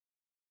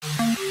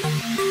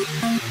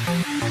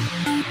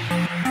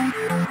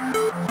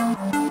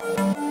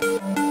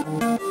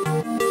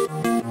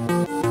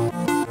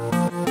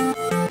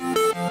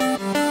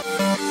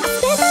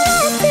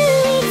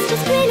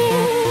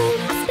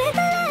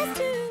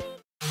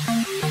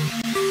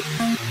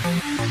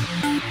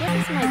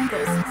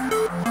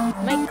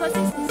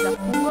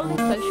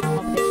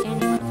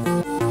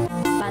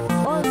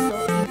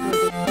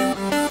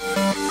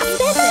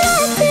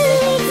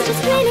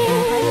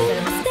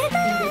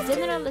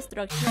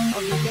structure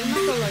of the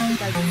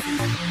dermatological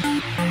disease.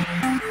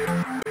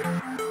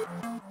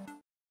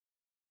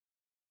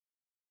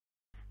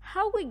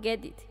 How we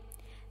get it?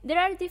 There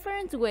are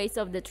different ways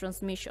of the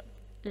transmission,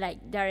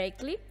 like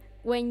directly,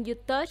 when you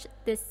touch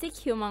the sick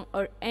human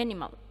or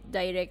animal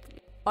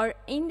directly, or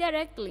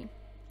indirectly,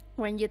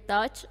 when you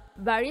touch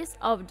various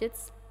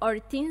objects or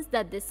things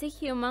that the sick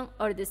human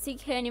or the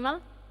sick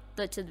animal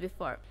touched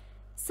before.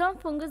 Some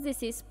fungus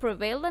disease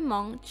prevail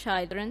among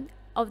children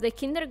of the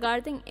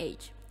kindergarten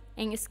age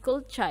and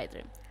school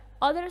children.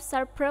 Others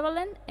are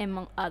prevalent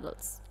among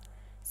adults.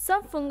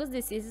 Some fungus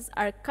diseases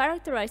are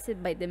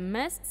characterized by the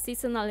mass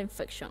seasonal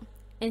infection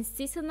and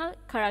seasonal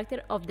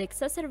character of the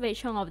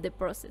exacerbation of the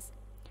process.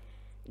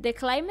 The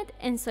climate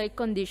and soil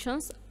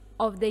conditions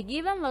of the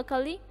given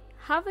locality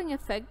have an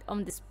effect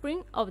on the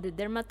spread of the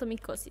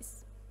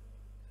dermatomycosis.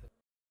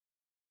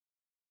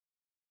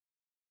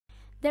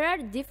 There are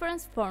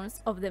different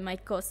forms of the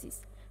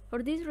mycosis.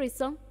 For this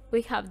reason,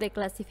 we have the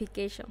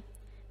classification.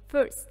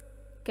 First,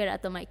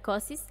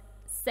 keratomycosis.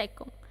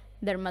 Second,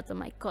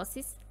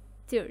 dermatomycosis.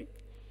 Third,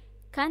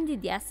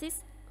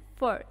 candidiasis.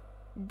 Fourth,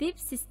 deep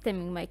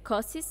systemic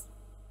mycosis.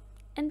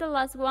 And the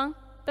last one,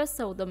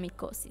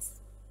 pseudomycosis.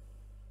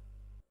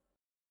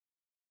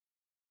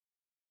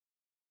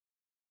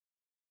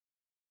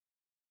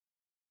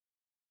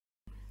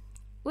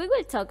 We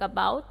will talk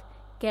about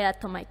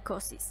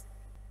keratomycosis.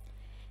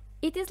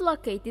 It is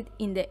located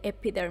in the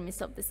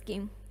epidermis of the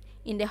skin,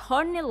 in the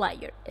horny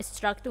layer,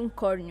 stratum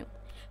corneum.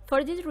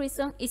 For this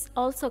reason, it is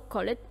also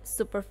called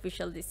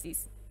superficial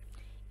disease.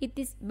 It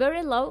is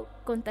very low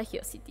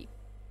contagiosity.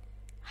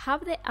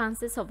 Have the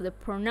absence of the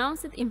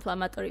pronounced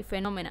inflammatory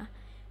phenomena,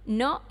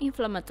 no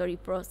inflammatory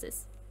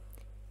process.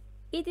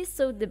 It is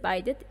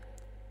subdivided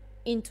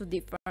into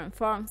different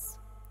forms: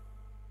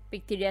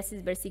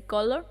 pityriasis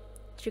versicolor,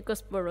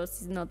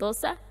 trichosporosis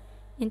nodosa,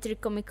 and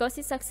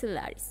trichomycosis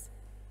axillaris.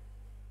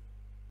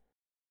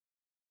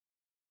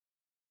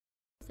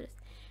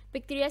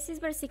 Pityriasis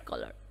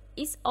versicolor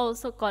is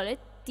also called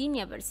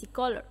tinea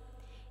versicolor.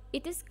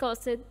 It is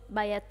caused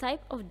by a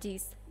type of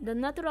yeast that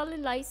naturally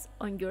lies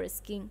on your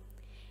skin,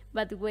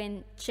 but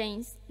when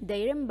change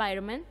their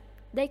environment,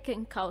 they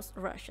can cause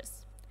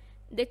rashes.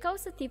 The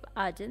causative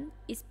agent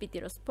is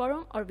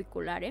Pityrosporum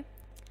orbiculare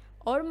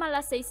or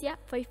Malassezia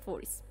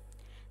pfeiffuris.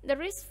 The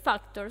risk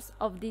factors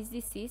of this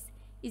disease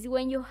is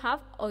when you have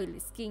oily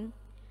skin,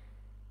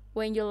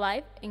 when you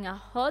live in a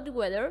hot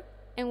weather,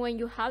 and when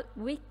you have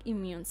weak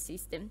immune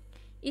system.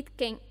 It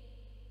can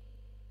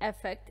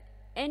affect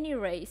any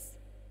race,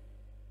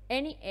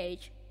 any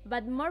age,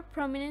 but more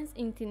prominent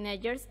in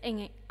teenagers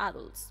and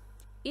adults.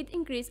 It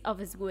increase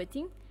of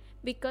sweating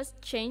because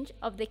change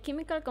of the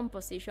chemical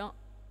composition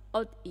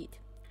of it,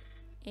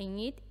 and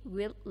it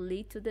will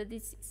lead to the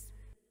disease.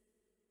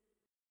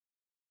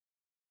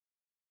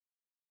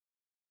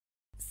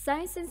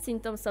 Signs and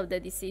symptoms of the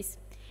disease.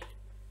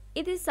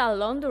 It is a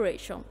long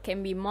duration,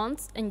 can be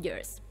months and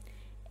years.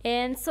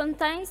 And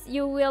sometimes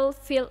you will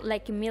feel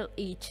like mild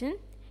itching,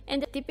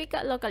 and the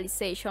typical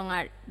localization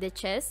are the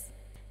chest,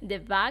 the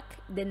back,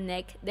 the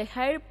neck, the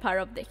higher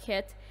part of the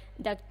head,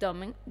 the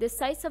abdomen, the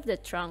sides of the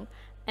trunk,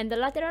 and the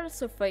lateral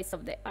surface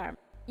of the arm.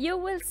 You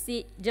will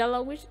see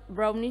yellowish,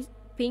 brownish,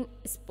 pink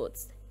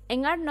spots,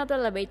 and are not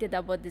elevated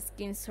above the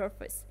skin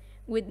surface,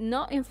 with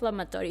no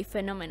inflammatory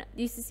phenomena.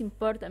 This is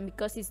important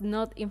because it's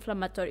not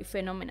inflammatory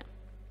phenomena.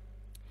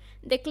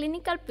 The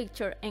clinical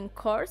picture and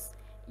course,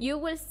 you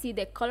will see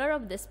the color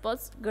of the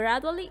spots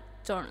gradually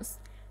turns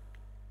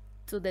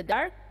to the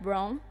dark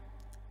brown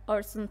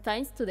or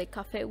sometimes to the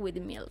cafe with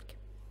milk.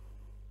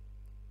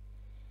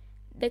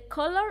 The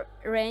color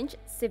range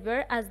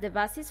serves as the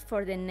basis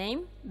for the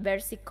name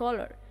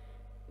versicolor,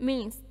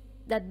 means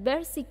that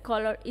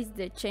versicolor is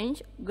the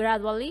change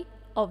gradually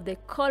of the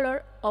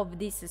color of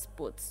these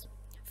spots,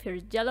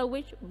 first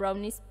yellowish,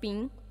 brownish,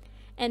 pink,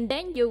 and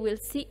then you will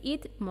see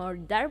it more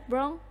dark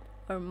brown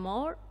or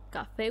more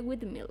cafe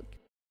with milk.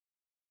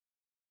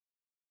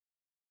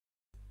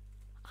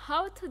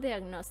 How to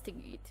diagnose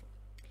it?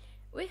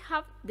 We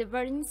have the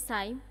burning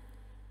sign,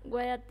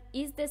 where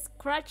is the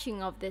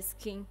scratching of the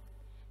skin.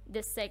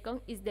 The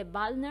second is the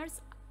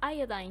Waldner's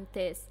iodine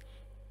test,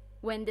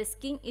 when the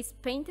skin is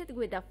painted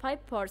with a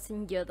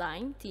 5%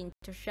 iodine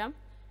tincture.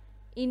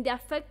 In the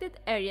affected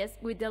areas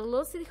with the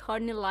lucid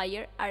horny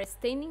layer are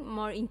staining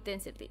more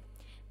intensely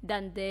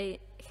than the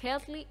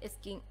healthy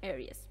skin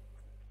areas.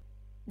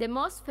 The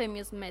most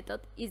famous method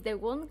is the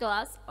wound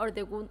glass or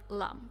the wound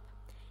lamp.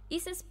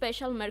 It's a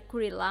special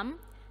mercury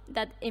lamp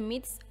that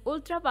emits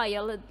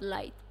ultraviolet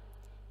light.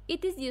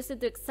 It is used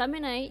to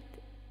examine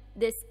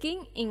the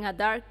skin in a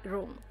dark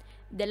room.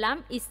 The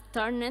lamp is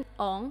turned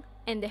on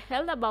and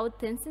held about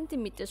 10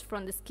 centimeters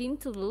from the skin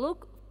to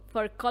look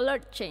for color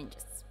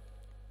changes.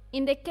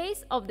 In the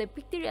case of the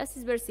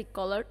pityriasis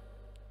versicolor,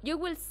 you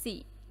will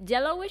see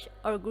yellowish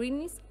or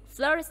greenish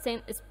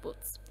fluorescent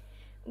spots.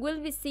 Will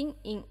be seen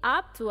in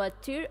up to a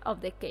third of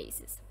the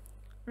cases.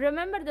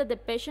 Remember that the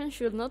patient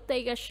should not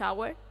take a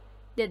shower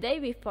the day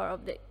before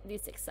of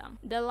this exam.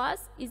 The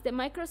last is the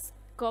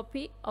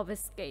microscopy of a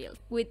scale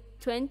with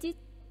 20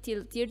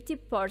 till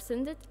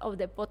 30% of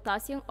the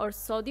potassium or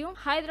sodium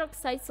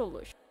hydroxide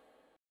solution.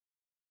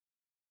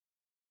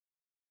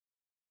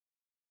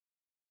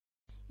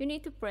 You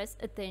need to press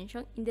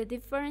attention in the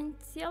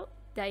differential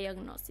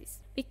diagnosis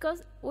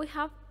because we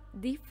have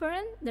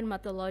different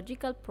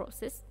dermatological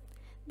processes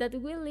that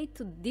will lead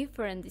to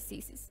different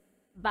diseases.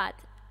 But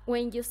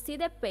when you see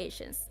the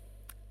patients,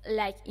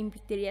 like in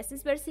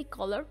pityriasis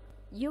versicolor,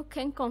 you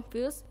can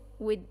confuse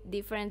with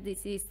different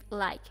diseases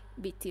like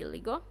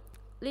vitiligo,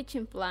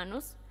 lichen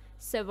planus,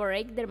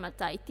 seborrheic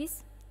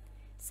dermatitis,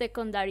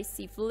 secondary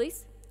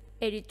syphilis,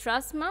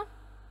 erythrasma,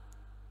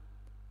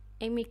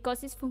 and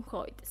mycosis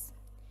fungoides.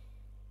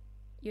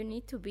 You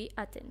need to be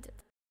attentive.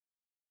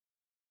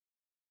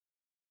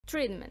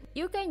 Treatment.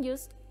 You can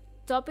use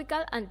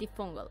topical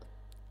antifungal,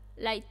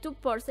 like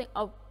 2%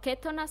 of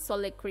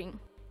ketonazole cream,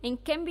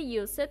 and can be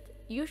used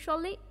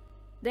usually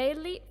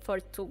daily for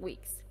 2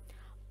 weeks.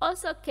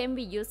 Also can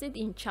be used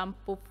in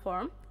shampoo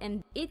form,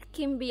 and it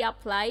can be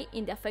applied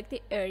in the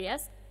affected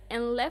areas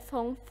and left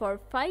on for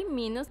 5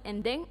 minutes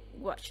and then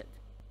washed.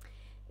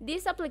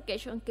 This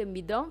application can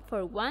be done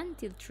for 1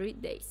 to 3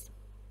 days.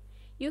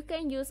 You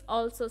can use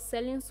also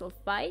selenium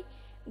sulfide,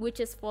 which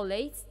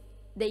exfoliates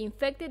the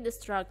infected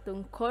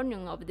stratum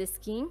corneum of the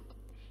skin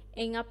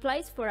and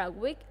applies for a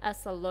week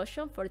as a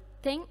lotion for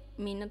 10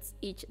 minutes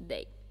each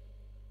day.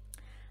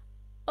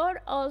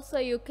 Or also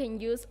you can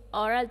use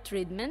oral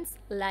treatments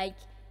like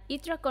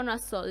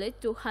itraconazole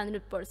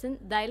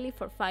 200% daily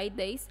for 5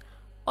 days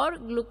or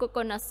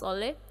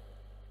glucoconazole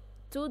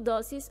 2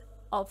 doses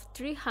of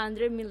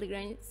 300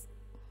 milligrams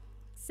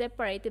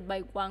separated by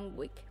 1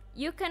 week.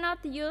 You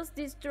cannot use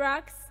these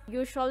drugs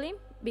usually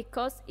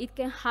because it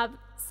can have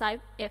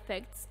side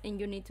effects and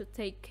you need to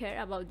take care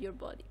about your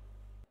body.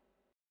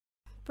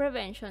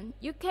 Prevention.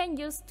 You can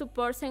use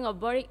 2% of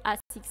boric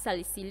acid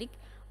salicylic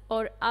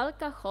or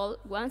alcohol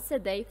once a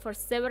day for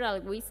several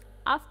weeks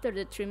after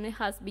the treatment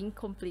has been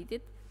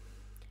completed.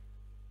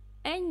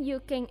 And you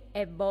can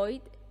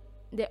avoid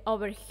the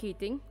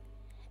overheating,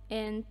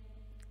 and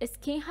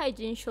skin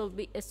hygiene should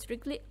be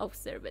strictly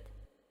observed.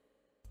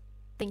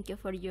 Thank you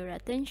for your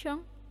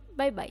attention.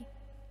 Bye-bye.